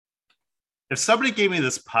If somebody gave me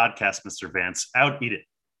this podcast, Mr. Vance, I would eat it.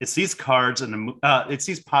 It's these cards and it's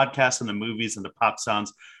these podcasts and the movies and the pop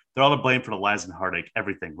songs. They're all to blame for the lies and heartache.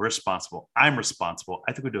 Everything. We're responsible. I'm responsible.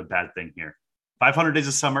 I think we do a bad thing here. 500 Days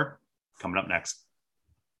of Summer coming up next.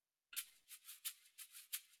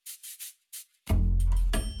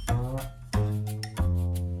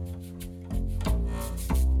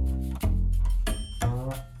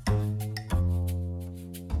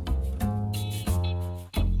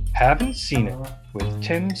 Haven't Seen It with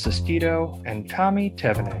Tim Sestito and Tommy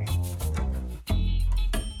Tevene.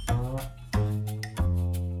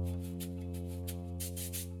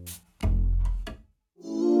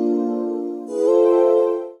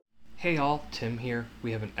 Hey all, Tim here.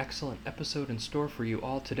 We have an excellent episode in store for you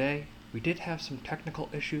all today. We did have some technical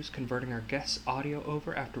issues converting our guests' audio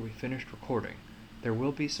over after we finished recording. There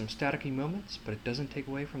will be some staticky moments, but it doesn't take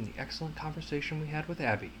away from the excellent conversation we had with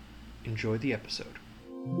Abbie. Enjoy the episode.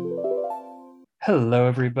 Hello,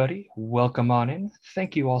 everybody. Welcome on in.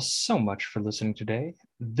 Thank you all so much for listening today.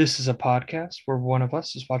 This is a podcast where one of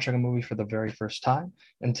us is watching a movie for the very first time,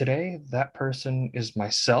 and today that person is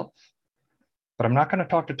myself. But I'm not going to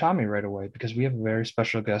talk to Tommy right away because we have a very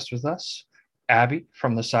special guest with us, Abbie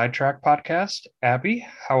from the Sidetracked podcast. Abbie,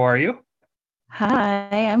 how are you? Hi,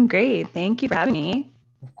 I'm great. Thank you for having me.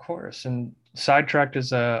 Of course. And Sidetracked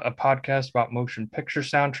is a podcast about motion picture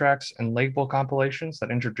soundtracks and label compilations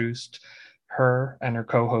that introduced her and her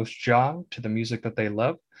co-host John to the music that they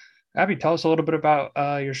love. Abbie, tell us a little bit about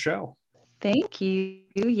your show. Thank you.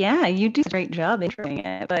 Yeah, you do a great job introing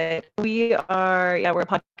it. But we're a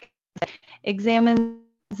podcast that examines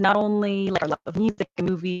not only like our love of music and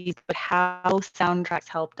movies, but how soundtracks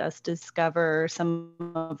helped us discover some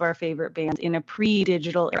of our favorite bands in a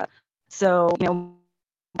pre-digital era. So,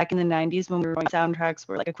 back in the 90s when we were going, soundtracks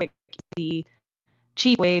were like a quick, easy,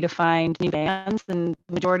 cheap way to find new bands, and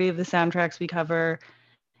the majority of the soundtracks we cover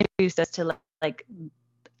introduced us to like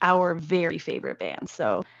our very favorite bands.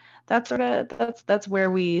 So that's where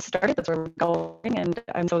we started. That's where we're going, and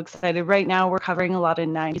I'm so excited. Right now we're covering a lot of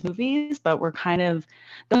 90s movies, but we're kind of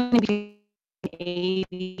going between the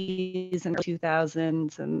 80s and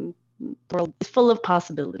 2000s, and the world is full of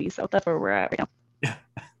possibilities. So that's where we're at right now. Yeah.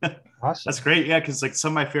 Awesome. That's great. Yeah, because like some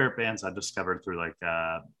of my favorite bands I discovered through like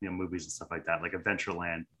movies and stuff like that, like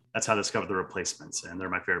Adventureland. That's how I discovered the Replacements, and they're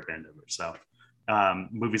my favorite band ever. So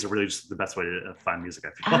movies are really just the best way to find music, I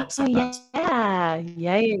feel. Sometimes.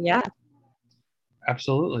 Yeah.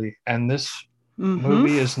 Absolutely. And this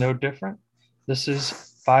movie is no different. This is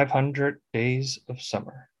 500 Days of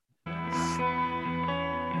Summer.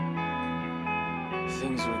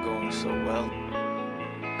 Things were going so well.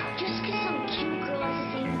 Just because some cute girl has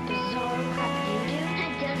the same bizarre crap you do,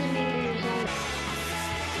 that doesn't mean you're bizarre.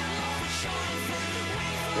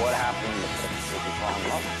 What happened if you fall in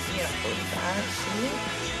love?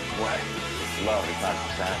 What? Love is not the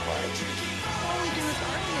Santa Claus. All we do is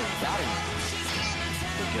argue.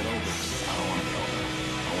 But get over it. I don't want to get over it.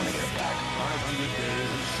 I want to get it back. 500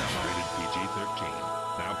 Days of Summer, rated PG-13.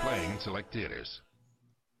 Now playing in select theaters.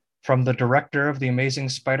 From the director of The Amazing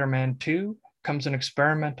Spider-Man 2 comes an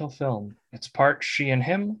experimental film. It's part She and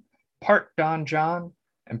Him, part Don John,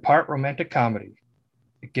 and part romantic comedy.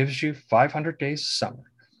 It gives you 500 Days of Summer,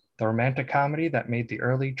 the romantic comedy that made the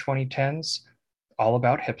early 2010s all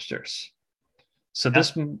about hipsters. So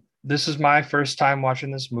this is my first time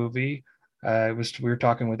watching this movie. We were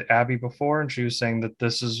talking with Abbie before, and she was saying that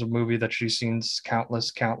this is a movie that she's seen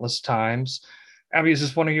countless times. Abbie, is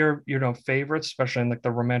this one of your favorites, especially in like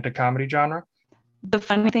the romantic comedy genre? The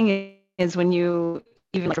funny thing is, when you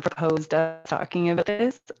even proposed us talking about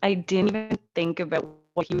this, I didn't even think about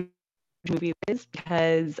what huge movie it is,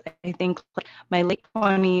 because I think like my late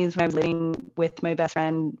 20s, when I was living with my best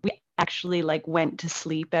friend, we actually like went to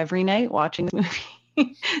sleep every night watching the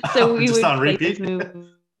movie. So we would play this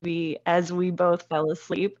movie as we both fell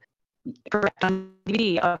asleep. Correct, on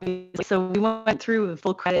DVD, obviously. So we went through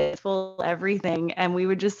full credits, full everything, and we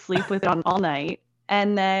would just sleep with it on all night.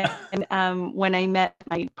 And then when I met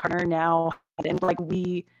my partner now, and like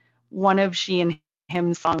one of She and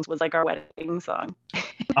Him songs was like our wedding song.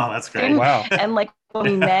 Oh, that's great! Wow. And like when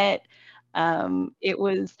we met, it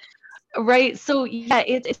was right. So yeah,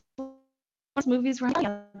 it's those movies where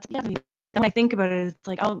when I think about it, it's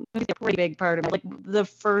like, oh, it's a pretty big part of it. Like the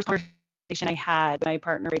first conversation I had with my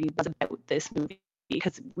partner was about this movie,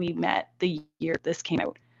 because we met the year this came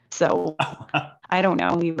out. So I don't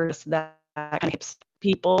know, we were just that kind of hipster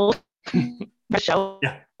people. Show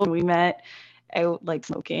when we met out like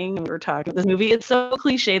smoking, and we were talking about this movie. It's so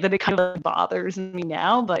cliche that it kind of bothers me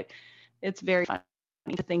now, but it's very funny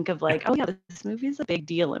to think of like, oh yeah, this movie is a big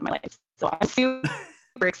deal in my life. So I'm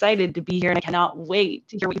super excited to be here, and I cannot wait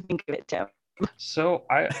to hear what you think of it, Tim. So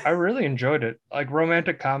I really enjoyed it. Like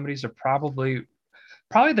romantic comedies are probably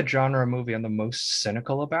the genre of movie I'm the most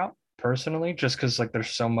cynical about personally, just because like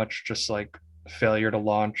there's so much just like failure to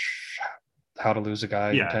launch, How to Lose a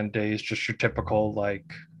Guy in 10 Days, just your typical like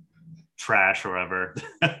trash or whatever.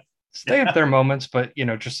 They have their moments, but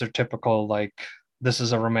just their typical like this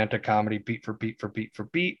is a romantic comedy beat for beat for beat for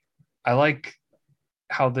beat. I like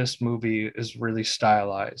how this movie is really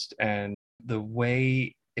stylized and the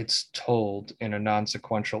way it's told in a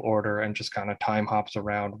non-sequential order and just kind of time hops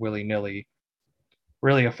around willy-nilly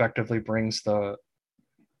really effectively brings the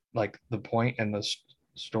point and the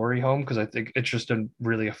story home, because I think it's just a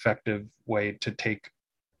really effective way to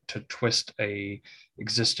twist a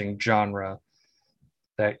existing genre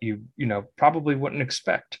that you probably wouldn't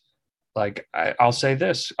expect. Like I'll say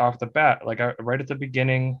this off the bat, like right at the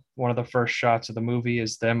beginning, one of the first shots of the movie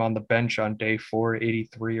is them on the bench on day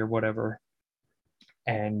 483 or whatever,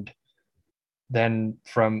 and then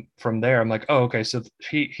from there I'm like, oh, okay, so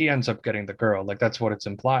he ends up getting the girl, like that's what it's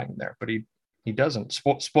implying there, but he doesn't.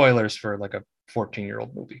 Spoilers for like a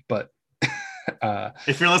 14-year-old movie, but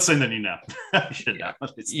if you're listening, then you should know.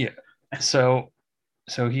 Yeah.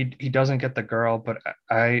 So he doesn't get the girl, but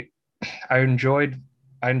I enjoyed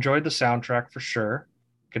the soundtrack for sure.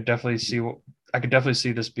 I could definitely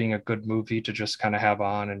see this being a good movie to just kind of have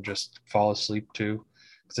on and just fall asleep to,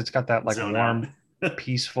 because it's got that like warm,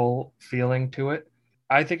 peaceful feeling to it.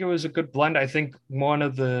 I think it was a good blend. I think one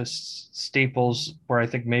of the staples where I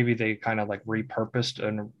think maybe they kind of like repurposed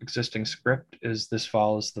an existing script is this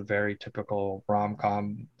follows the very typical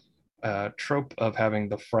rom-com trope of having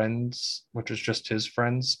the friends, which is just his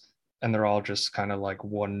friends, and they're all just kind of like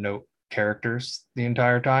one-note characters the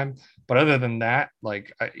entire time. But other than that,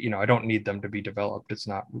 like I don't need them to be developed. It's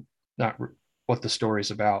not what the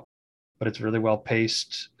story's about, but it's really well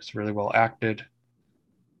paced. It's really well acted.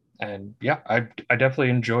 And yeah, I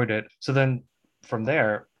definitely enjoyed it. So then from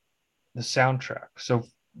there, the soundtrack. So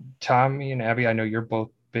Tommy and Abbie, I know you're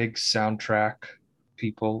both big soundtrack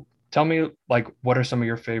people. Tell me, like, what are some of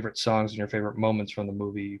your favorite songs and your favorite moments from the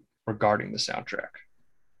movie regarding the soundtrack?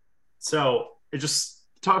 So it just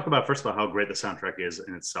talk about first of all how great the soundtrack is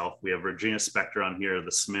in itself. We have Regina Spektor on here,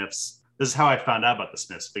 the Smiths. This is how I found out about the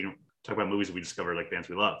Smiths. We can talk about movies we discover, like bands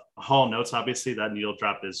we love. Hall & Oates, obviously, that needle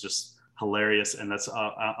drop is just hilarious, and that's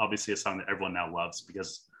obviously a song that everyone now loves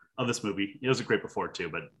because of this movie. It was a great before too,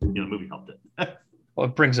 but the movie helped it. Well,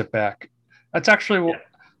 it brings it back. That's actually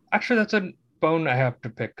that's a bone I have to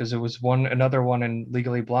pick, because it was another one in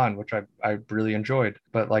Legally Blonde, which I really enjoyed.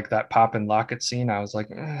 But like that pop and locket scene, I was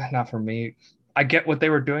like, not for me. I get what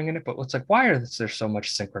they were doing in it, but it's like, why is there so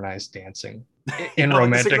much synchronized dancing in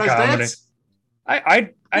romantic comedy?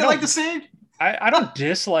 I don't like the scene. I don't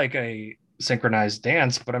dislike a synchronized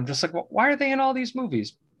dance, but I'm just like, well, why are they in all these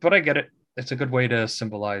movies? But I get it. It's a good way to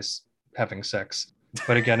symbolize having sex.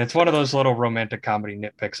 But again, it's one of those little romantic comedy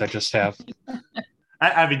nitpicks I just have.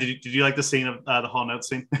 Abbie, did you like the scene of the Hall & Oates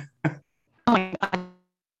scene? Oh my God, I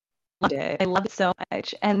loved it. I love it so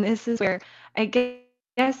much. And this is where I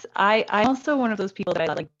guess I'm also one of those people that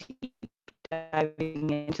I like deep diving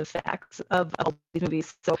into facts of all these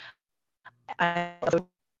movies. So I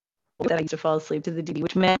used to fall asleep to the DVD,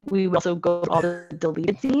 which meant we would also go to all the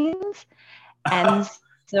deleted scenes. And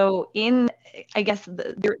so I guess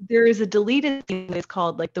there is a deleted scene that's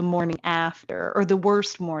called like the morning after or the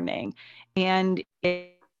worst morning. And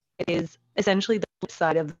it is essentially the flip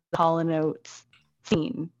side of the Hall & Oates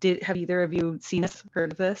scene. Have either of you seen this,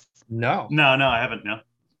 heard of this? No, I haven't. No.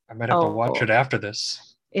 I might have to watch it after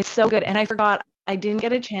this. It's so good. And I forgot, I didn't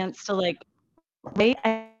get a chance to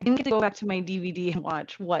I didn't get to go back to my DVD and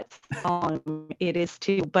watch what song it is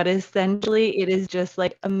too. But essentially it is just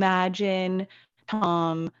like, imagine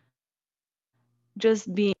Tom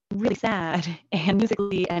just being really sad and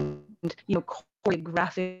musically and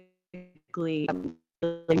choreographically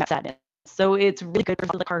sadness. So it's really good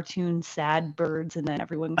for the cartoon sad birds, and then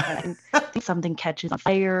everyone kind of thinks something catches on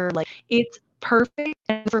fire. Like, it's perfect.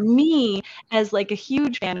 And for me, as like a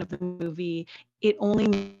huge fan of the movie, it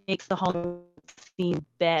only makes the Hall scene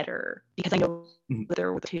better because I know that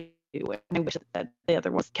there were two, and I wish that the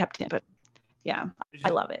other was kept in. But yeah, I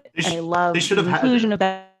love it. And I love the inclusion of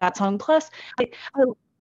that song. Plus,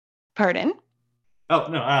 pardon? Oh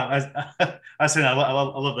no, I was saying I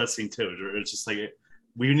love that scene too. It's just like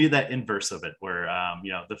we need that inverse of it, where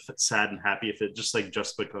the sad and happy. If it just like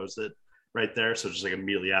juxtaposed it right there, so just like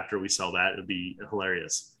immediately after we saw that, it'd be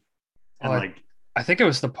hilarious. And I think it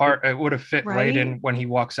was the part it would have fit right in when he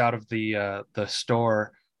walks out of the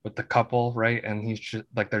store with the couple, right? And he's just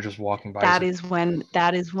like they're just walking by. That is when it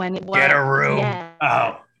was. Get a room. Yeah.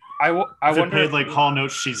 Oh, I if it wonder. paid like Hall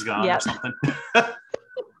Notes, she's gone or Yep. something.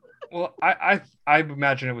 Well, I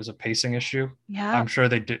imagine it was a pacing issue. Yeah. I'm sure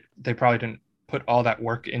they probably didn't put all that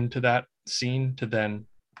work into that scene to then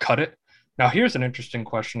cut it. Now here's an interesting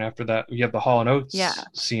question after that. You have the Hall and Oates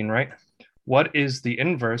scene, right? What is the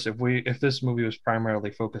inverse if this movie was primarily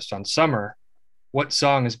focused on Summer? What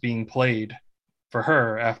song is being played for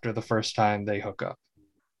her after the first time they hook up?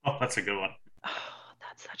 Oh, that's a good one. Oh,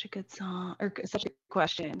 that's such a good song, or such a good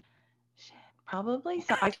question. Shit, probably.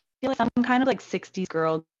 I feel like some kind of like 60s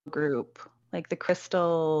girl group, like the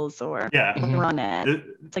Crystals or Ronette.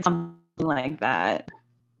 It's like something like that.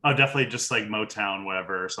 Oh, definitely just like Motown,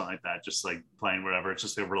 whatever, or something like that. Just like playing whatever. It's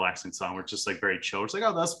just a relaxing song. We're just like very chill. It's like,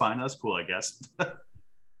 oh, that's fine. That's cool, I guess.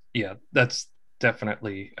 Yeah, that's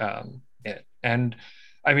definitely it. And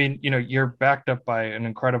I mean, you're backed up by an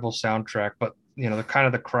incredible soundtrack, but the kind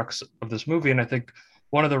of the crux of this movie, and I think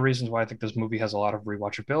one of the reasons why I think this movie has a lot of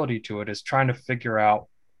rewatchability to it is trying to figure out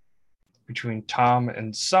between Tom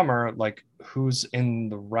and Summer, like who's in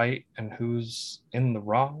the right and who's in the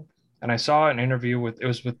wrong. And I saw an interview with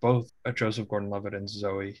both Joseph Gordon-Levitt and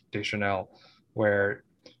Zoe Deschanel, where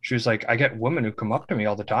she was like, I get women who come up to me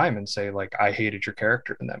all the time and say like, I hated your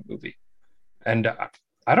character in that movie. And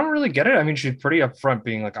I don't really get it. I mean, she's pretty upfront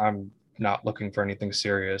being like, I'm not looking for anything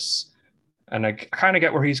serious. And I kind of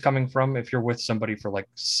get where he's coming from. If you're with somebody for like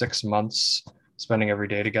 6 months, spending every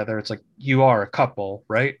day together, it's like you are a couple,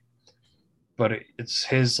 right? But it's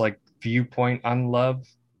his like viewpoint on love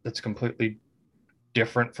that's completely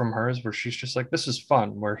different from hers, where she's just like, this is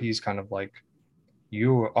fun, where he's kind of like,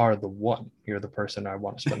 you are the one, you're the person I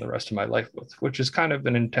want to spend the rest of my life with, which is kind of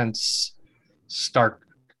an intense, stark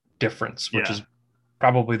difference, which is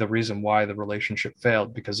probably the reason why the relationship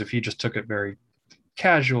failed. Because if he just took it very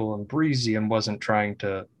casual and breezy and wasn't trying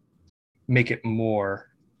to make it more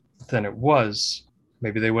than it was,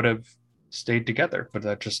 maybe they would have stayed together. But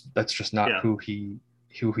that's just not who he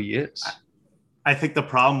is. I think the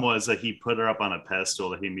problem was that he put her up on a pedestal,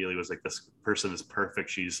 that he immediately was like, this person is perfect.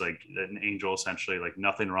 She's like an angel, essentially, like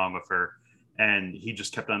nothing wrong with her. And he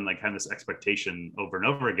just kept on like having this expectation over and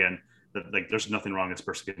over again that like there's nothing wrong this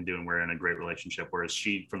person can do and we're in a great relationship. Whereas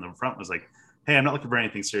she from the front was like, hey, I'm not looking for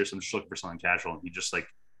anything serious. I'm just looking for something casual. And he just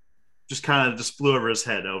kind of flew over his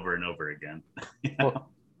head over and over again. Well,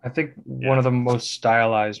 I think one of the most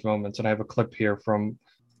stylized moments, and I have a clip here from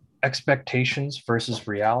Expectations versus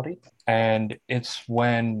Reality, and it's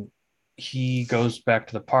when he goes back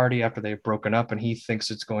to the party after they've broken up and he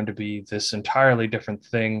thinks it's going to be this entirely different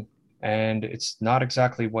thing, and it's not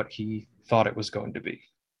exactly what he thought it was going to be.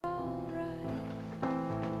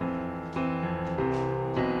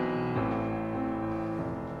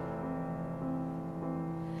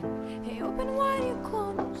 Hey, open wide your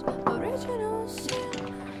corners, original sin.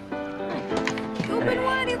 Open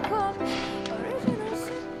wide your corners, original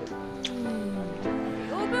sin.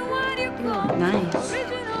 Open wide your corners, Nice.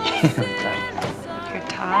 original sin. Your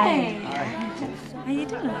tie. How you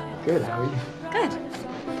doing? Good, how are you? Good.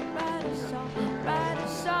 It's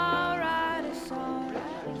alright, it's alright,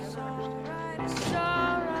 it's alright, it's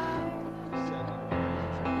alright.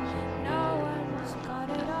 No one's got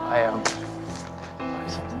it all. I am.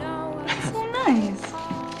 No one's So nice.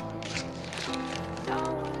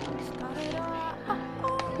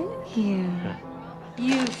 Thank you.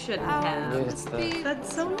 You shouldn't have. It's the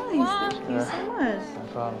That's so nice. Thank you so much. no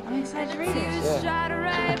problem. I'm excited to read it.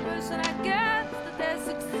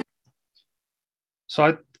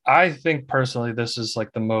 So I think personally this is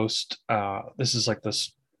like the most this is like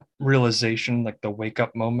this realization, like the wake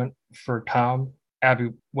up moment for Tom.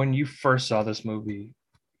 Abbie, when you first saw this movie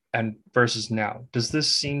and versus now, does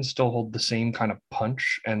this scene still hold the same kind of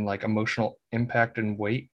punch and like emotional impact and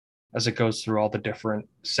weight as it goes through all the different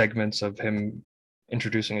segments of him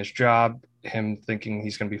introducing his job, him thinking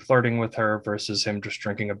he's going to be flirting with her versus him just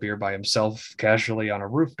drinking a beer by himself casually on a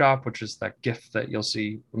rooftop, which is that gif that you'll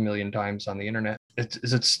see a million times on the internet?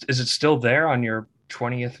 Is it still there on your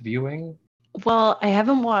 20th viewing? Well, I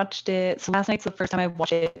haven't watched it. So last night's the first time I've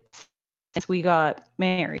watched it since we got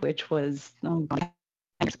married, which was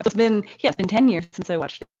it's been 10 years since I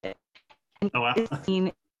watched it. And Oh, wow. this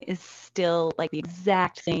scene is still like the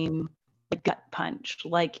exact same like, gut punch.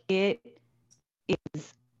 Like it's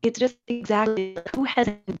just exactly like, who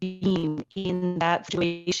hasn't been in that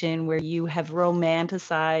situation where you have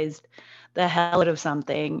romanticized the hell out of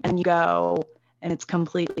something and you go and it's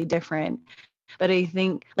completely different. But I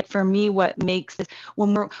think like for me, what makes this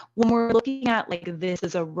when we're looking at like this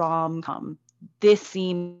as a rom-com, this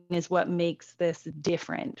scene is what makes this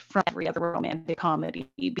different from every other romantic comedy,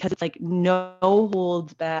 because it's like no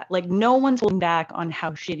holds back, like no one's holding back on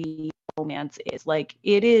how shitty romance is. Like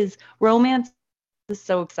it is, romance is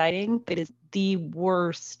so exciting, it is the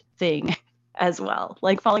worst thing as well.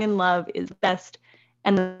 Like falling in love is the best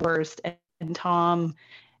and the worst. And Tom,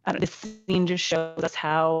 this scene just shows us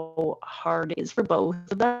how hard it is for both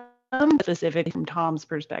of them, specifically from Tom's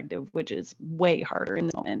perspective, which is way harder in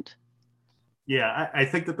this moment. Yeah, I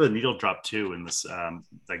think that the needle drop too in this,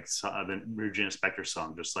 the Regina Spektor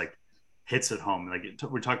song, just like hits it home. Like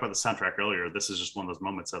we talked about the soundtrack earlier. This is just one of those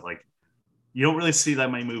moments that like you don't really see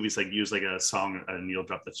that many movies like use like a song, a needle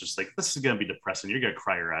drop that's just like, this is gonna be depressing. You're gonna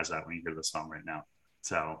cry your eyes out when you hear this song right now.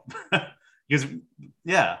 So, because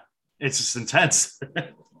yeah, it's just intense.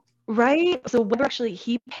 Right. So Weber actually,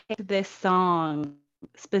 he picked this song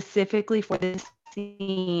specifically for this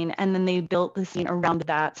scene, and then they built the scene around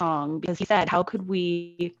that song, because he said, how could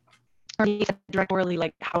we, or he said directorially,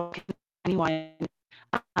 like, how can anyone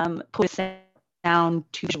put sound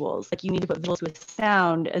to visuals? Like, you need to put visuals with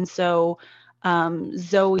sound. And so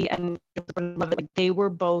Zoe and like, they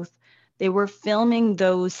were filming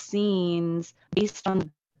those scenes based on the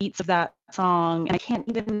beats of that song, and I can't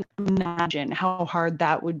even imagine how hard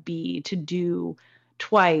that would be to do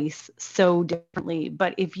twice so differently.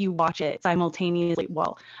 But if you watch it simultaneously,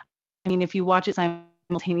 well, I mean, if you watch it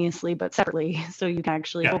simultaneously but separately, so you can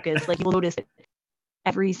actually focus, like you'll notice that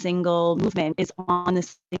every single movement is on the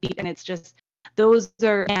same beat, and it's just those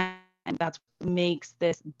are, and that's what makes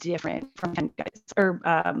this different from 10 Guys, or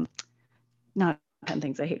not 10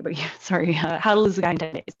 Things I Hate About You. Sorry, How to Lose a Guy in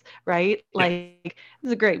 10 Days, right? Like,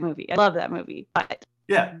 it's a great movie. I love that movie. But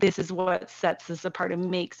this is what sets this apart and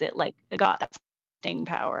makes it like got that staying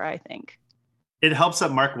power, I think. It helps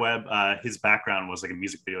that Mark Webb, his background was like a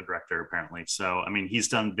music video director, apparently. So, I mean, he's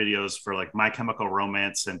done videos for like My Chemical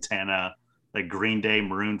Romance, Santana, like Green Day,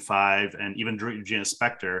 Maroon 5, and even Regina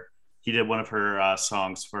Spektor. He did one of her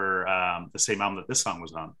songs for the same album that this song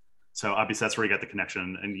was on. So obviously that's where he got the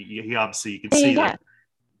connection, and he obviously, you can see that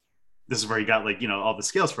this is where he got like, you know, all the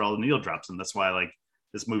scales for all the needle drops, and that's why like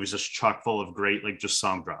this movie's just chock full of great like just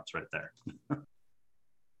song drops right there.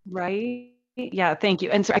 Right? Yeah, thank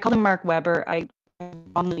you. And so I called him Mark Webber.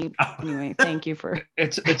 Anyway, thank you for.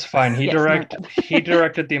 It's fine. He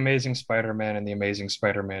directed The Amazing Spider-Man and The Amazing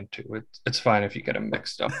Spider-Man 2. It's fine if you get them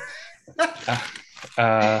mixed up.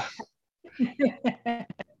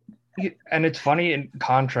 And it's funny in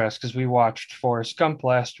contrast, because we watched Forrest Gump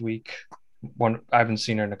last week. I haven't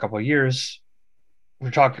seen it in a couple of years. We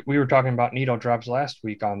were talking about needle drops last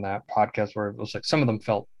week on that podcast, where it was like some of them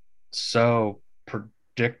felt so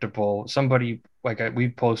predictable. Somebody we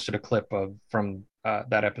posted a clip from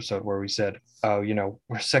that episode where we said, oh, you know,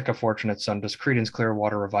 we're sick of Fortunate Son. Does Creedence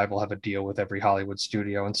Clearwater Revival have a deal with every Hollywood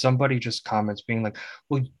studio? And somebody just comments being like,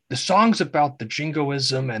 well, the song's about the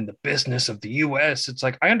jingoism and the business of the US. It's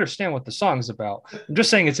like, I understand what the song's about. I'm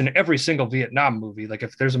just saying it's in every single Vietnam movie. Like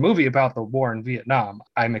if there's a movie about the war in Vietnam,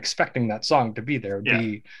 I'm expecting that song to be there. It'd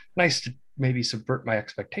be nice to maybe subvert my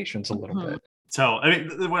expectations a little bit. So, I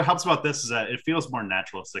mean, what helps about this is that it feels more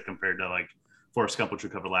naturalistic compared to like Forrest Gump, which we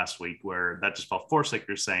covered last week, where that just felt forced, like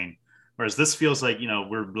you're saying. Whereas this feels like, you know,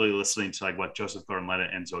 we're really listening to like what Joseph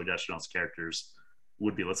Gordon-Levitt and Zooey Deschanel's characters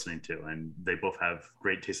would be listening to, and they both have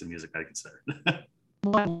great taste in music, I consider.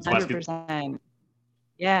 100%.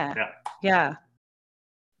 Yeah.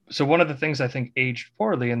 So one of the things I think aged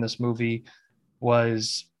poorly in this movie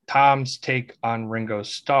was Tom's take on Ringo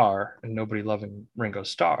Starr and nobody loving Ringo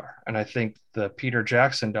Starr. And I think the Peter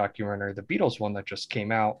Jackson documentary, the Beatles one that just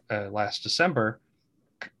came out last December,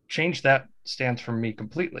 changed that stance for me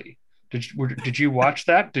completely. Did you watch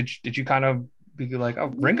that? Did you kind of be like,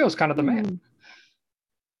 oh, Ringo's kind of the man?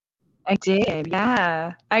 I did.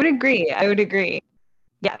 Yeah, I would agree.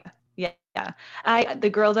 Yeah. The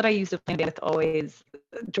girl that I used to play with always,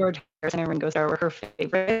 George Harrison and Ringo Starr were her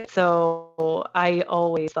favorite. So I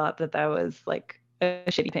always thought that was like a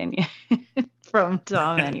shitty opinion from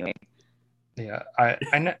Tom anyway. Yeah,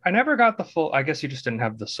 I never got the full, I guess you just didn't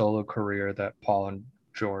have the solo career that Paul and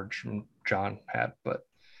George and John had. But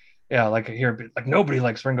yeah, like here, like nobody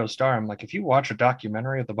likes Ringo Starr. I'm like, if you watch a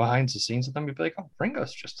documentary of the behind the scenes of them, you'd be like, oh,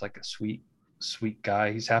 Ringo's just like a sweet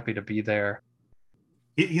guy. He's happy to be there.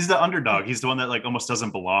 He's the underdog. He's the one that like almost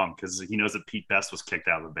doesn't belong because he knows that Pete Best was kicked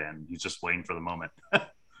out of the band. He's just waiting for the moment.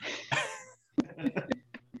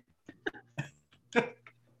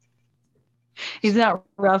 He's not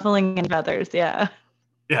ruffling any feathers. Yeah,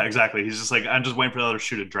 exactly. He's just like, I'm just waiting for the other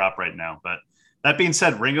shoe to drop right now. But that being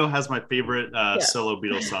said, Ringo has my favorite solo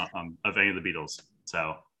Beatles song of any of the Beatles.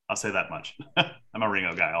 So I'll say that much. I'm a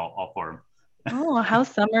Ringo guy. All for him. Oh, how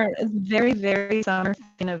summer is very, very summer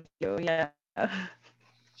thing of you. Yeah.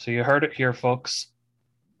 So you heard it here, folks.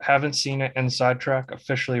 Haven't seen it in Sidetrack,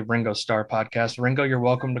 officially Ringo Star podcast. Ringo, you're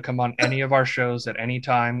welcome to come on any of our shows at any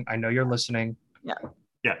time. I know you're listening. Yeah.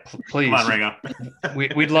 Yeah. Please. Come on,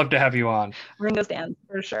 Ringo. We'd love to have you on. Ringo stands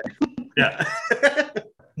for sure. Yeah.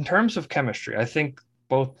 In terms of chemistry, I think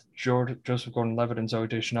both Joseph Gordon-Levitt and Zooey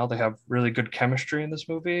Deschanel, they have really good chemistry in this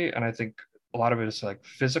movie, and I think a lot of it is like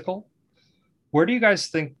physical. How do you guys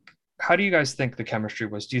think the chemistry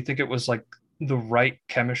was? Do you think it was like the right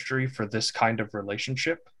chemistry for this kind of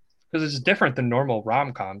relationship? Because it's different than normal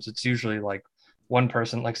rom-coms. It's usually like one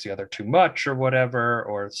person likes the other too much or whatever,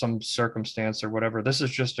 or some circumstance or whatever. This is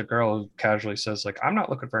just a girl who casually says like, I'm not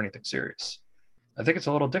looking for anything serious. I think it's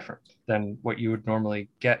a little different than what you would normally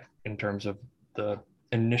get in terms of the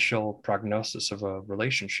initial prognosis of a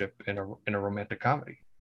relationship in a romantic comedy.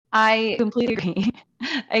 I completely agree.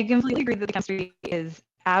 I completely agree that the chemistry is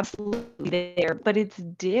absolutely there, but it's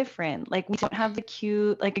different. Like we don't have the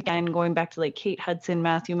cute, like again, going back to like Kate Hudson,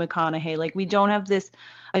 Matthew McConaughey, like we don't have this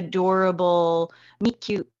adorable meet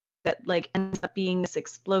cute that like ends up being this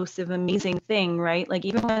explosive, amazing thing, right? Like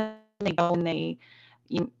even when they go and they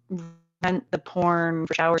rent the porn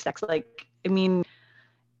for shower sex, like I mean,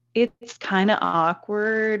 it's kind of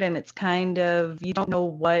awkward and it's kind of you don't know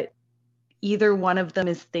what either one of them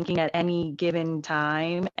is thinking at any given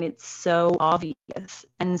time, and it's so obvious.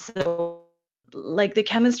 And so like the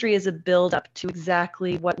chemistry is a build up to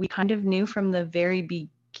exactly what we kind of knew from the very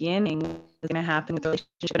beginning was going to happen with the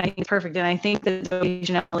relationship, and I think it's perfect. And I think that Zooey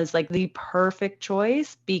Deschanel is like the perfect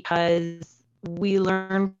choice because we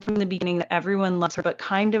learned from the beginning that everyone loves her, but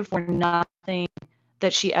kind of for nothing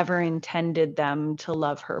that she ever intended them to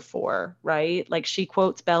love her for, right? Like she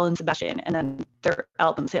quotes Belle and Sebastian and then their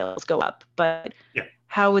album sales go up. But yeah,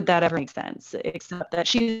 how would that ever make sense? Except that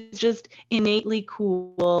she's just innately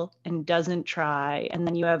cool and doesn't try. And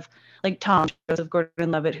then you have like Tom, Joseph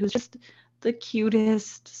Gordon-Levitt, who's just the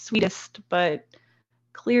cutest, sweetest, but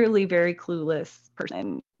clearly very clueless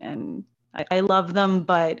person. And I love them,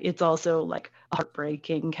 but it's also like a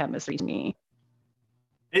heartbreaking chemistry to me.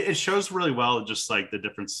 It shows really well just like the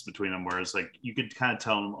difference between them, whereas like you could kind of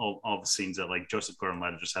tell in all the scenes that like Joseph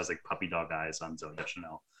Gordon-Levitt just has like puppy dog eyes on Zooey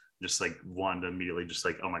Deschanel, just like wanted to immediately just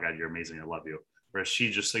like, oh my god, you're amazing, I love you. Whereas she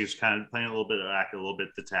just like was kind of playing a little bit of act, a little bit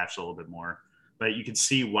detached, a little bit more. But you could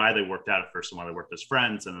see why they worked out at first and why they worked as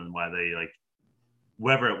friends, and then why they like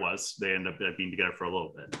whoever it was, they end up being together for a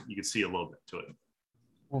little bit. You could see a little bit to it.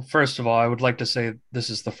 Well, first of all, I would like to say this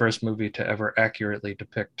is the first movie to ever accurately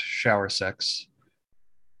depict shower sex.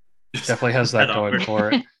 Definitely has that going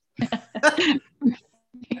for it.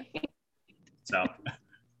 So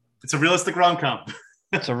it's a realistic rom-com.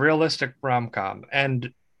 It's a realistic rom-com.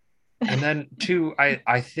 And then too,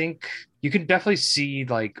 I think you can definitely see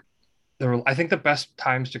like I think the best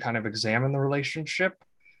times to kind of examine the relationship.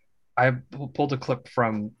 I pulled a clip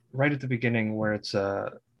from right at the beginning where it's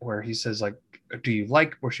where he says like,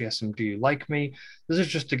 where she asks him, do you like me? This is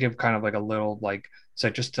just to give kind of like a little like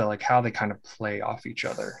just to like how they kind of play off each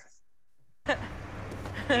other.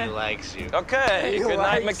 He likes you. Okay, good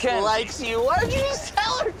night, Mackenzie. Likes you. Why don't you just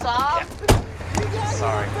tell her, Tom? Yeah.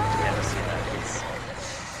 Sorry, never seen that.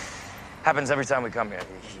 It happens every time we come here.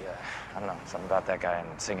 I don't know, something about that guy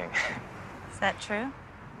and singing. Is that true?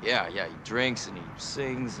 Yeah, he drinks and he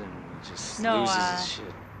sings and he just No, loses his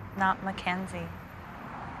shit. Not Mackenzie.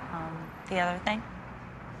 The other thing?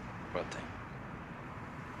 What thing?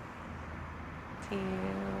 Do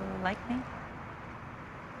you like me?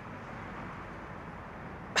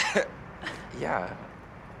 Yeah,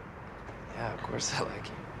 of course I like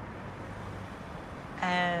you.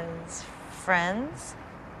 As friends?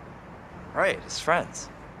 Right, as friends.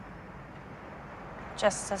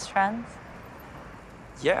 Just as friends?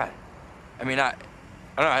 Yeah. I mean, I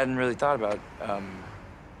don't know, I hadn't really thought about,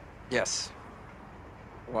 yes.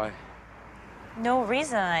 Why? No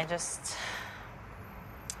reason, I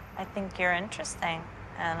think you're interesting,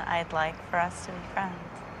 and I'd like for us to be friends.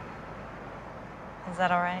 Is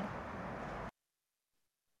that all right?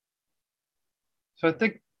 So I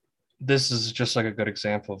think this is just like a good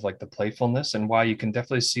example of like the playfulness and why you can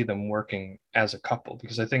definitely see them working as a couple.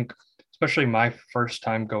 Because I think, especially my first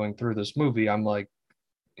time going through this movie, I'm like,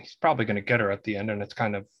 he's probably going to get her at the end. And it's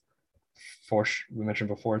kind of, we mentioned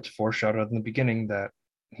before, it's foreshadowed in the beginning that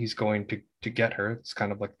he's going to get her. It's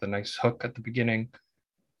kind of like the nice hook at the beginning.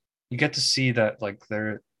 You get to see that like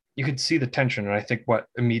you can see the tension. And I think what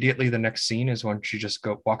immediately the next scene is when she just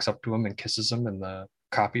walks up to him and kisses him in the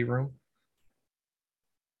copy room.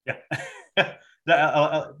 Yeah.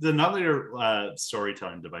 The nonlinear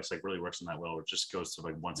storytelling device like really works in that well. It just goes to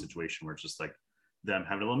like one situation where it's just like them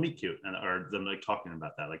having a little meet cute and or them like talking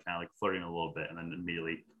about that, like kind of like flirting a little bit, and then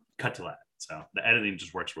immediately cut to that. So the editing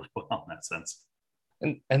just works really well in that sense.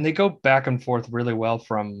 And they go back and forth really well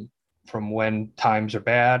from when times are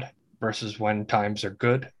bad versus when times are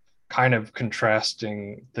good, kind of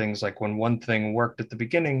contrasting things like when one thing worked at the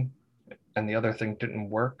beginning and the other thing didn't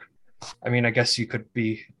work. I mean, I guess you could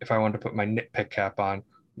be, if I wanted to put my nitpick cap on,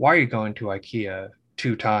 why are you going to IKEA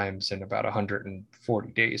 2 times in about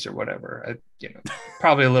 140 days or whatever?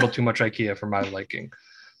 Probably a little too much IKEA for my liking.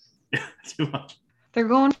 Yeah, too much. They're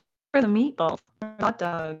going for the meatballs, hot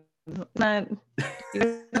dogs. Isn't that, you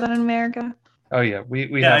guys have that in America? Oh yeah, we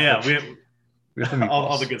we have the meatballs.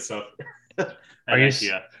 all the good stuff. Are you?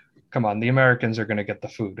 Come on, the Americans are going to get the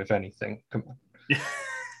food, if anything. Come on. Yeah.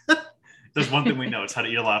 There's one thing we know: it's how to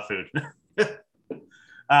eat a lot of food. But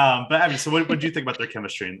Abbie, so what do you think about their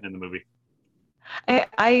chemistry in the movie?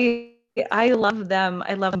 I love them.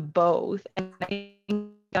 I love them both, and I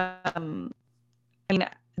think, I mean,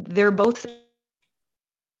 they're both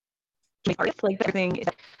artists. Like everything is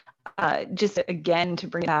just again to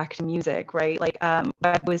bring it back to music, right? Like I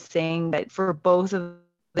was saying that for both of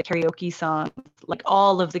the karaoke songs, like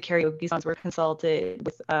all of the karaoke songs were consulted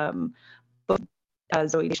with both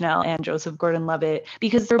Zoe Deschanel and Joseph Gordon-Levitt,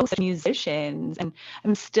 because they're both musicians, and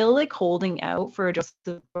I'm still like holding out for a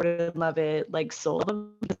Joseph Gordon-Levitt like solo,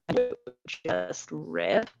 just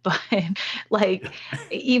rip. But like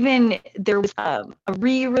even there was a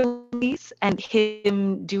re-release, and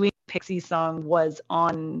him doing Pixie song was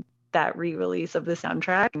on that re-release of the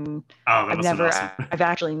soundtrack, and I've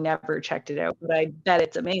actually never checked it out, but I bet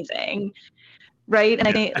it's amazing, right? And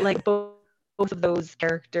I think like both of those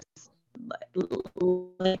characters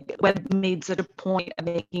like Webb made such a point of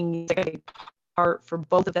making music a big part for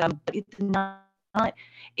both of them, but it's not,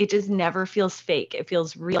 it just never feels fake. It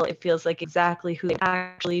feels real. It feels like exactly who they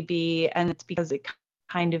actually be, and it's because it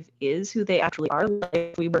kind of is who they actually are.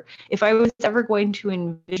 Like if I was ever going to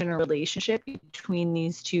envision a relationship between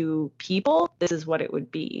these two people, this is what it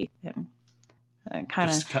would be. And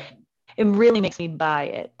it really makes me buy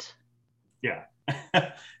it. Yeah.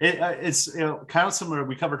 It's kind of similar.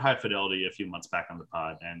 We covered High Fidelity a few months back on the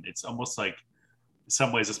pod, and it's almost like in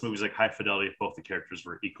some ways this movie's like High Fidelity if both the characters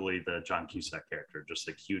were equally the John Cusack character, just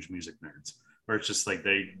like huge music nerds, where it's just like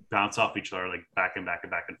they bounce off each other like back and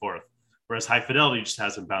forth. Whereas High Fidelity just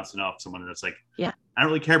has him bouncing off someone that's like, I don't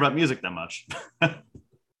really care about music that much.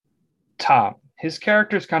 Tom, his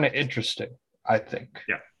character's kind of interesting, I think.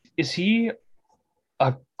 Yeah. Is he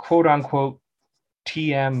a quote unquote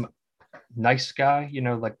TM nice guy? You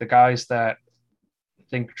know, like the guys that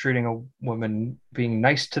think treating a woman, being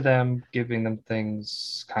nice to them, giving them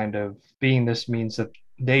things, kind of being this means that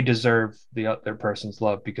they deserve the other person's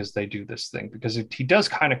love because they do this thing. Because he does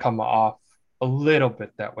kind of come off a little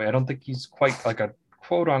bit that way. I don't think he's quite like a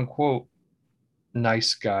quote unquote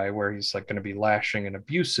nice guy where he's like going to be lashing and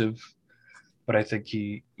abusive. But I think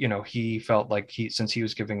he felt like since he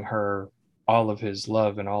was giving her all of his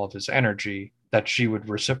love and all of his energy, that she would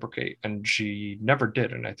reciprocate, and she never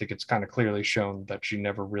did. And I think it's kind of clearly shown that she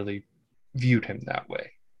never really viewed him that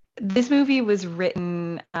way. This movie was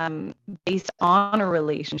written based on a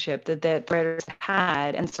relationship that the writers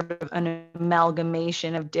had, and sort of an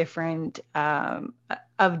amalgamation of different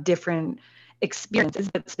experiences.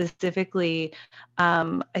 But specifically,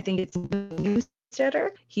 I think it's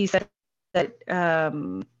Newstetter. He said that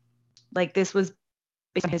like this was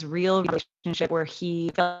based on his real relationship, where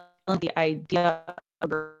he felt the idea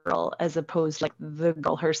of a girl as opposed to like the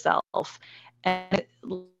girl herself. And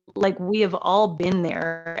like we have all been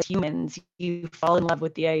there as humans. You fall in love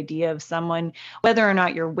with the idea of someone, whether or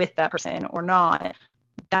not you're with that person or not.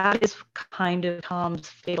 That is kind of Tom's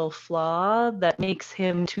fatal flaw that makes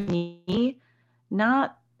him, to me,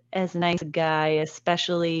 not as nice a guy,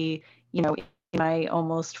 especially, in my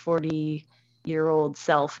almost 40-year-old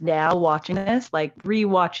self now watching this, like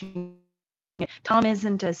rewatching. Tom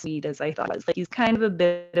isn't as sweet as I thought he was. Like, he's kind of a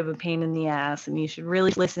bit of a pain in the ass, and you should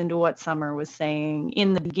really listen to what Summer was saying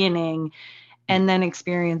in the beginning and then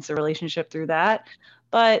experience the relationship through that.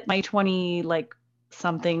 But my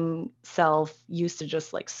 20-something self used to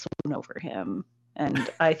just like swoon over him, and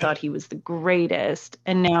I thought he was the greatest.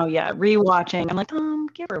 And now, rewatching, I'm like, Tom,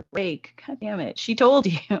 give her a break. God damn it. She told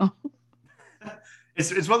you.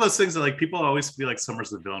 It's one of those things that like people always feel like Summer's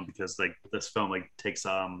the villain because like this film like takes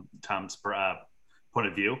Tom's point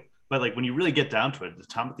of view, but like when you really get down to it,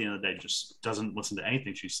 Tom at the end of the day just doesn't listen to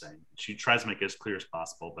anything she's saying. She tries to make it as clear as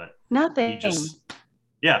possible, but nothing.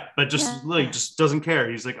 Yeah, but just like just doesn't care.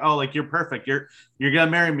 He's like, oh, like you're perfect. You're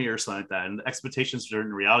gonna marry me or something like that. And the expectations during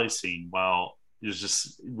the reality scene, well, it's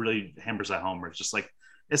just really hammers that home. Where it's just like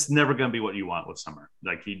it's never gonna be what you want with Summer.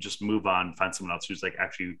 Like you just move on, find someone else who's like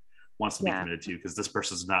actually wants to be committed to you because this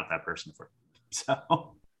person's not that person for you.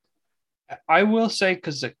 So I will say,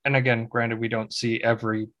 because, and again, granted, we don't see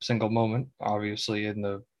every single moment, obviously, in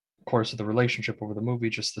the course of the relationship over the movie,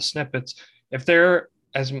 just the snippets. If they're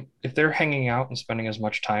if they're hanging out and spending as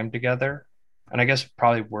much time together, and I guess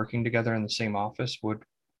probably working together in the same office would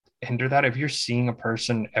hinder that. If you're seeing a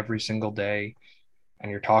person every single day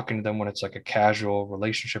and you're talking to them when it's like a casual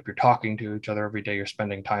relationship, you're talking to each other every day, you're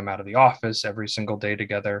spending time out of the office every single day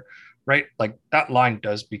together, right? Like that line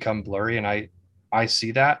does become blurry, and I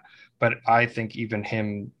see that. But I think even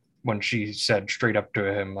him, when she said straight up to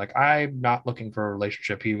him, like, I'm not looking for a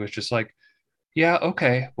relationship, he was just like, yeah,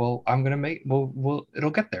 okay, well, I'm gonna make, we'll it'll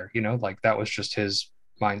get there, like that was just his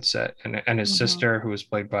mindset. And his sister, who was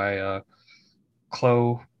played by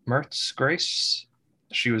Chloe Mertz Grace,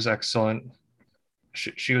 she was excellent.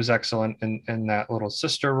 She was excellent in that little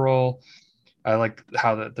sister role. I like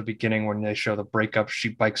how at the beginning when they show the breakup, she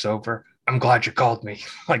bikes over. I'm glad you called me.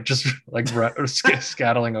 Like just like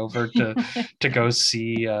scattling over to go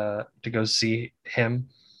see him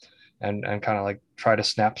and kind of like try to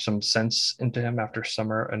snap some sense into him after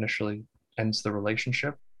Summer initially ends the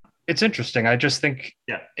relationship. It's interesting. I just think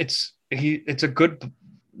it's a good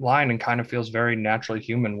line and kind of feels very naturally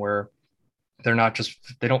human, where they're not just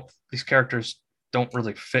they don't these characters don't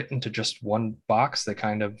really fit into just one box. They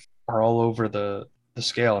kind of are all over the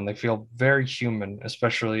scale, and they feel very human,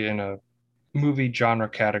 especially in a movie genre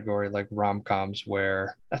category like rom-coms,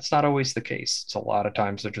 where that's not always the case. It's a lot of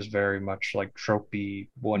times they're just very much like tropey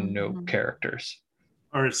one note characters.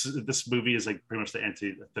 Or this movie is like pretty much the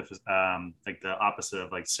like the opposite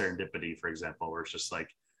of like Serendipity, for example, where it's just like,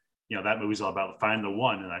 that movie's all about finding the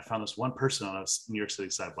one, and I found this one person on a New York City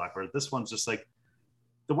sidewalk. Where this one's just like,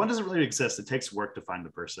 the one doesn't really exist. It takes work to find the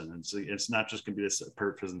person, and it's not just going to be this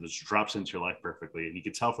person that just drops into your life perfectly. And you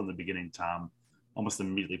can tell from the beginning, Tom almost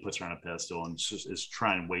immediately puts her on a pedestal and just is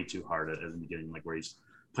trying way too hard at the beginning, like where he's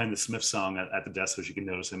playing the Smith song at the desk so she can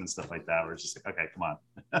notice him and stuff like that. Where it's just like, okay, come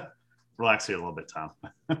on, relax here a little bit, Tom.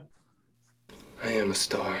 I am a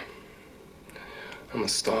star. I'm a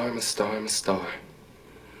star. I'm a star. I'm a star.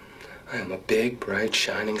 I am a big, bright,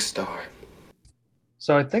 shining star.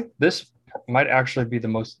 So I think this might actually be the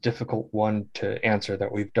most difficult one to answer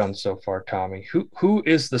that we've done so far, Tommy. Who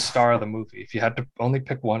is the star of the movie? If you had to only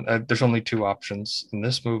pick one, there's only two options in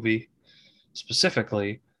this movie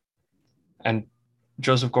specifically, and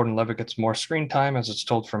Joseph Gordon-Levitt gets more screen time as it's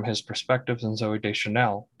told from his perspective than Zooey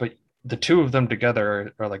Deschanel, but the two of them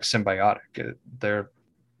together are like symbiotic. They're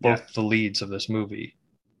both the leads of this movie.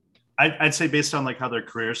 I'd say based on like how their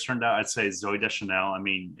careers turned out, I'd say Zooey Deschanel. I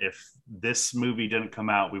mean, if this movie didn't come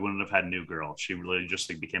out, we wouldn't have had New Girl. She really just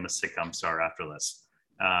like became a sitcom star after this.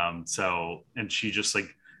 And she just like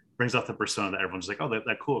brings out the persona that everyone's like, oh,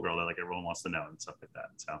 that cool girl that like everyone wants to know and stuff like that.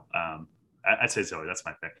 So I'd say Zooey. That's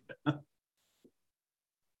my pick.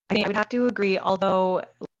 I mean, I would have to agree. Although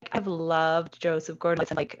like, I've loved Joseph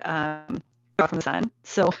Gordon-Levitt, like Girl from the Sun.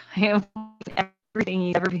 So I have everything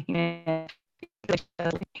he's ever been in.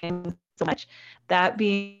 Him so much. That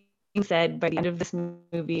being said, by the end of this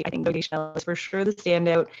movie, I think Zooey Deschanel is for sure the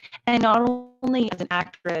standout, and not only as an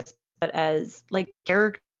actress but as like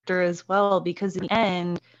character as well. Because in the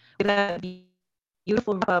end, with that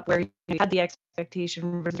beautiful wrap up where you had the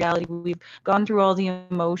expectation versus reality, we've gone through all the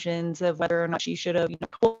emotions of whether or not she should have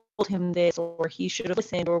told him this or he should have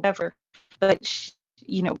listened or whatever. But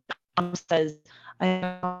Tom says,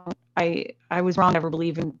 I was wrong, never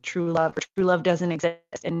believe in true love, or true love doesn't exist.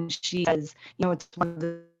 And she says, it's one of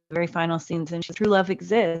the very final scenes, and she says, true love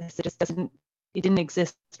exists. It just didn't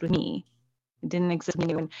exist with me. It didn't exist with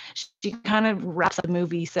me. And she kind of wraps up the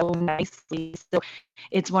movie so nicely. So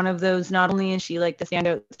it's one of those, not only is she like the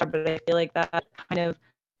standout star, but I feel like that kind of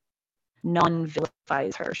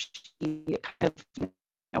non-vilifies her. She kind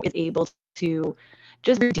of is able to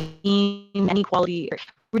just redeem any quality, or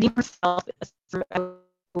redeem herself throughout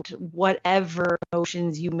whatever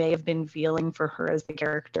emotions you may have been feeling for her as the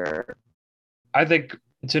character. I think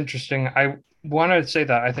it's interesting. I want to say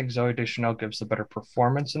that I think Zooey Deschanel gives the better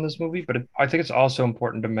performance in this movie, but I think it's also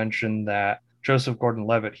important to mention that Joseph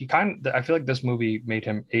Gordon-Levitt, I feel like this movie made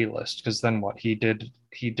him A-list, because then what he did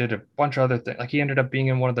a bunch of other things. Like he ended up being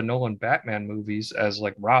in one of the Nolan Batman movies as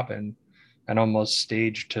like Robin, and almost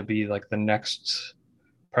staged to be like the next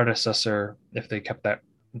predecessor if they kept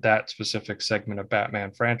that specific segment of Batman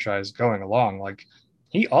franchise going along. Like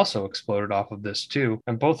he also exploded off of this too,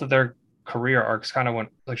 and both of their career arcs kind of went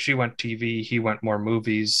like she went TV, he went more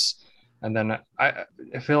movies. And then I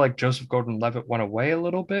feel like Joseph Gordon-Levitt went away a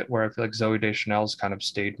little bit, where I feel like Zoe Deschanel's kind of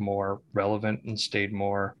stayed more relevant and stayed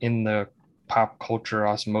more in the pop culture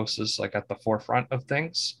osmosis, like at the forefront of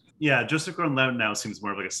things. Yeah, Joseph Gordon-Levitt now seems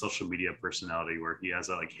more of like a social media personality, where he has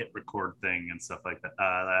a like hit record thing and stuff like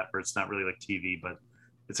that. Where it's not really like TV, but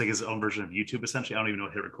it's like his own version of YouTube. Essentially, I don't even know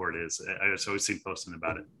what hit record is. I just always seen posting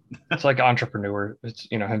about it. It's like entrepreneur. It's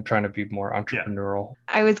him trying to be more entrepreneurial.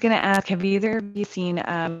 Yeah. I was gonna ask, have either of you seen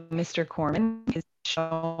Mr. Corman, his show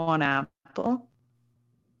on Apple?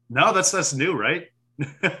 No, that's new, right?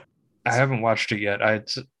 I haven't watched it yet.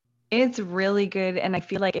 It's really good, and I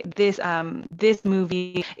feel like this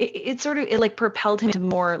movie it like propelled him to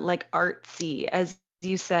more like artsy, as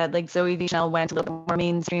you said. Like Zoe Deschanel went a little bit more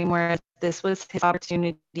mainstream, whereas this was his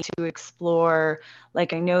opportunity to explore.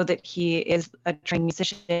 Like I know that he is a trained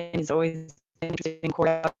musician; he's always been interested in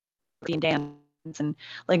choreography and dance, and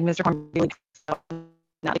like Mr. Corman really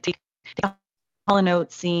take a Hall &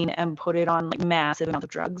 Oates scene and put it on like massive amounts of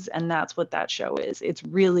drugs, and that's what that show is. It's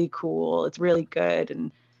really cool. It's really good,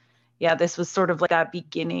 and yeah, this was sort of like that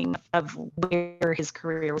beginning of where his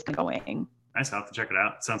career was going. Nice. I'll have to check it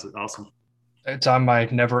out. Sounds awesome. It's on my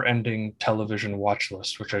never-ending television watch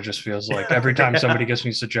list, which I just feels like every time somebody gives me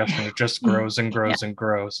a suggestion, it just grows and grows and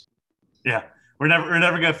grows. Yeah, we're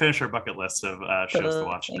never gonna finish our bucket list of shows to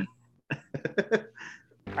watch.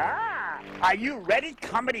 Are you ready,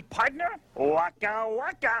 comedy partner? Waka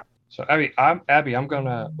waka. So Abbie, I'm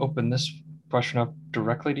gonna open this question up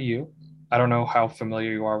directly to you. I don't know how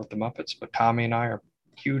familiar you are with the Muppets, but Tommy and I are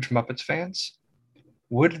huge Muppets fans.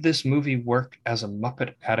 Would this movie work as a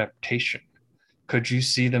Muppet adaptation? Could you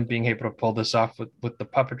see them being able to pull this off with the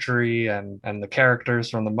puppetry and the characters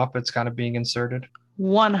from the Muppets kind of being inserted?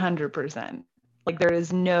 100%. Like there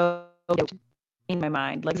is no doubt in my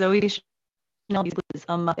mind. Like Zoe Deschanel is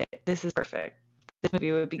a Muppet. This is perfect. This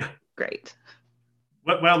movie would be great.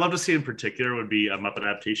 What I'd love to see in particular would be a Muppet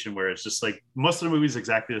adaptation where it's just like most of the movie is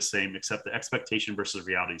exactly the same, except the expectation versus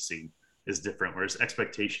reality scene is different. Whereas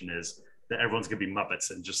expectation is that everyone's gonna be Muppets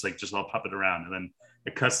and just all puppet around, and then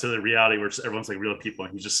it cuts to the reality where everyone's like real people,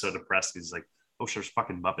 and he's just so depressed. He's like, "Oh, there's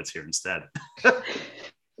fucking Muppets here instead."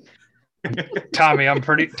 Tommy, I'm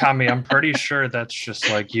pretty sure that's just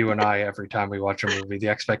like you and I every time we watch a movie. The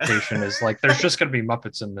expectation is like there's just gonna be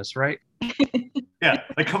Muppets in this, right? Yeah,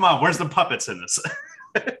 like come on, where's the puppets in this?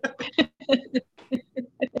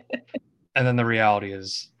 And then the reality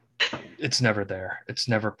is it's never there. It's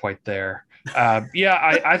never quite there.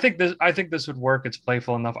 I think this would work. It's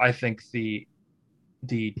playful enough. I think the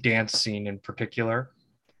dance scene in particular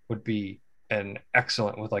would be an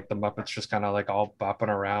excellent with like the Muppets just kind of like all bopping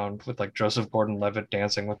around with like Joseph Gordon-Levitt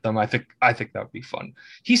dancing with them. I think that would be fun.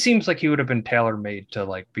 He seems like he would have been tailor-made to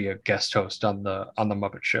like be a guest host on the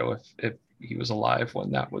Muppet Show if he was alive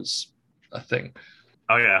when that was a thing.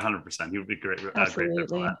 Oh yeah, 100%. He would be great. Great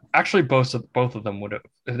for that. Actually, both of them would have,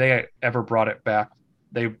 if they ever brought it back,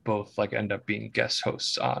 they both like end up being guest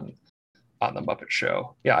hosts on the Muppet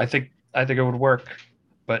Show. Yeah, I think it would work.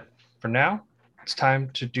 But for now, it's time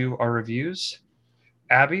to do our reviews.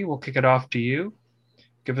 Abbie, we'll kick it off to you.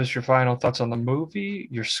 Give us your final thoughts on the movie,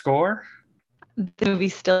 your score. The movie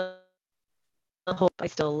still holds. I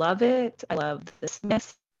still love it. I love the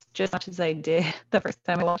Smiths just as much as I did the first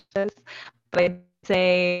time I watched this. But I'd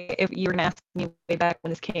say if you were going to ask me way back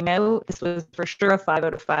when this came out, this was for sure a 5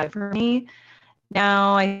 out of 5 for me.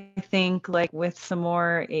 Now I think like with some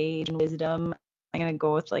more age and wisdom, I'm going to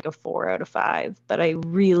go with like a 4 out of 5. But I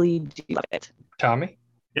really do love it. Tommy?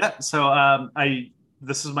 Yeah, so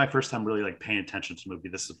this is my first time really like paying attention to the movie.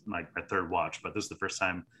 This is like my third watch, but this is the first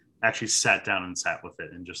time I actually sat down and sat with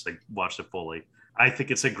it and just like watched it fully. I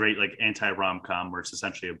think it's a great like anti-rom-com where it's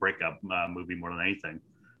essentially a breakup movie more than anything.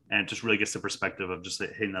 And it just really gets the perspective of just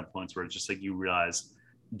like, hitting that point where it's just like you realize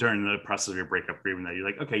during the process of your breakup grieving that you're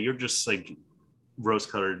like, okay, you're just like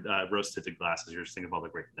rose-colored, rose-tinted glasses. You're just thinking of all the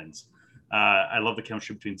great things. I love the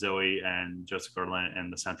chemistry between Zoe and Joseph Gordon-Levitt,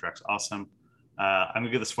 and the soundtrack's awesome. I'm gonna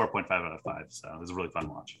give this 4.5 out of 5. So it was a really fun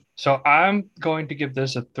watch. So I'm going to give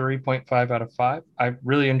this a 3.5 out of 5. I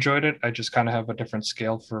really enjoyed it. I just kind of have a different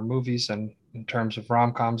scale for movies, and in terms of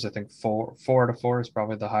rom-coms, I think 4 out of 4 is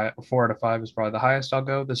probably the high. 4 out of 5 is probably the highest I'll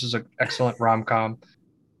go. This is an excellent rom-com.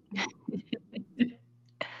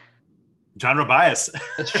 Genre bias.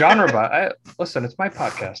 It's genre bias. Listen, it's my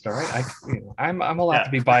podcast, all right. I'm allowed to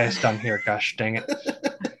be biased on here. Gosh dang it.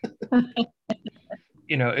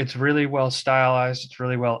 It's really well stylized. It's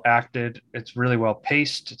really well acted. It's really well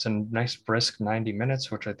paced. It's a nice brisk 90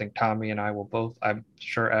 minutes, which I think Tommy and I will both. I'm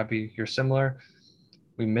sure Abbie, you're similar.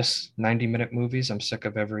 We miss 90-minute movies. I'm sick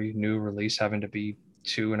of every new release having to be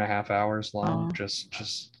 2.5 hours long.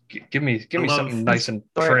 Just give me something nice and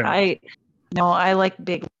trim. I like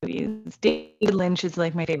big movies. David Lynch is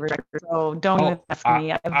like my favorite director, so don't even ask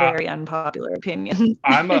me. I have very unpopular opinions.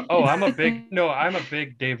 I'm a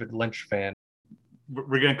big David Lynch fan.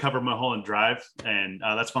 We're gonna cover Mulholland Drive, and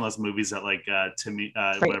that's one of those movies that, like, to me,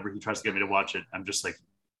 whenever he tries to get me to watch it, I'm just like,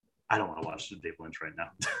 I don't want to watch David Lynch right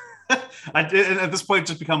now. At this point,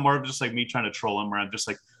 it's just become more of just like me trying to troll him, where I'm just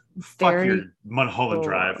like, fuck your Mulholland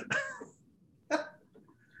Drive.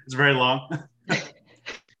 It's very long.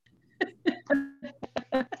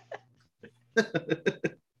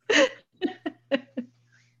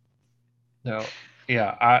 No,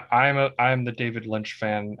 yeah, I'm the David Lynch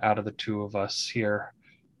fan out of the two of us here.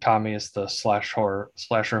 Tommy is the slasher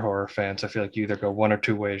horror fan. So I feel like you either go one or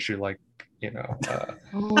two ways. You like,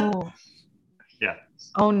 Oh. Yeah.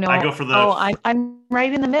 Oh no. I go for the. Oh, I'm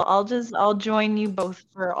right in the middle. I'll join you both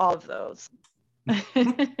for all of those.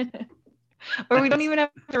 Or we don't even have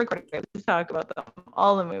to record it. Just talk about them.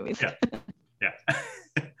 All the movies. Yeah.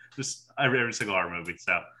 Just every single horror movie.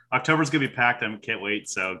 So October's gonna be packed. I can't wait.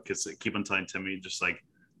 So because keep on telling Timmy, just like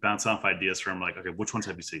bounce off ideas from, like, okay, which ones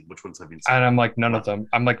have you seen? Which ones have you seen? And I'm like, none of them.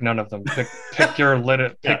 Pick your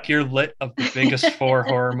lit. Pick your lit of the biggest 4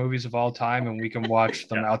 horror movies of all time, and we can watch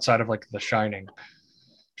them outside of like The Shining.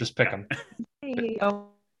 Just pick them. Hey, oh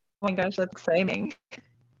my gosh, that's exciting.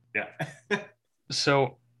 Yeah.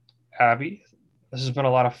 So, Abbie, this has been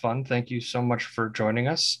a lot of fun. Thank you so much for joining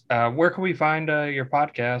us. Where can we find your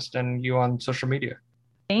podcast and you on social media?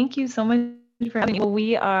 Thank you so much for having me. Well,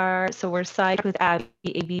 we're Side with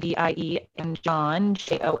Abbie, Abbie, and John,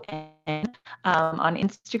 Jon, on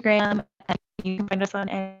Instagram. And you can find us on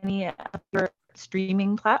any other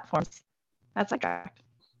streaming platforms. That's Sidetracked.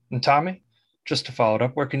 And Tommy, just to follow it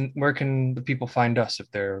up, where can the people find us if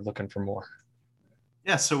they're looking for more?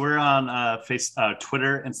 Yeah, so we're on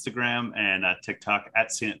Twitter, Instagram, and TikTok at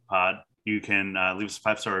SeenItPod. You can leave us a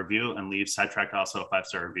 5-star review and leave Sidetracked also a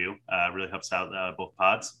 5-star review. It really helps out both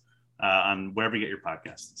pods on wherever you get your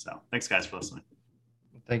podcast. So thanks, guys, for listening.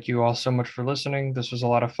 Thank you all so much for listening. This was a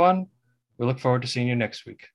lot of fun. We look forward to seeing you next week.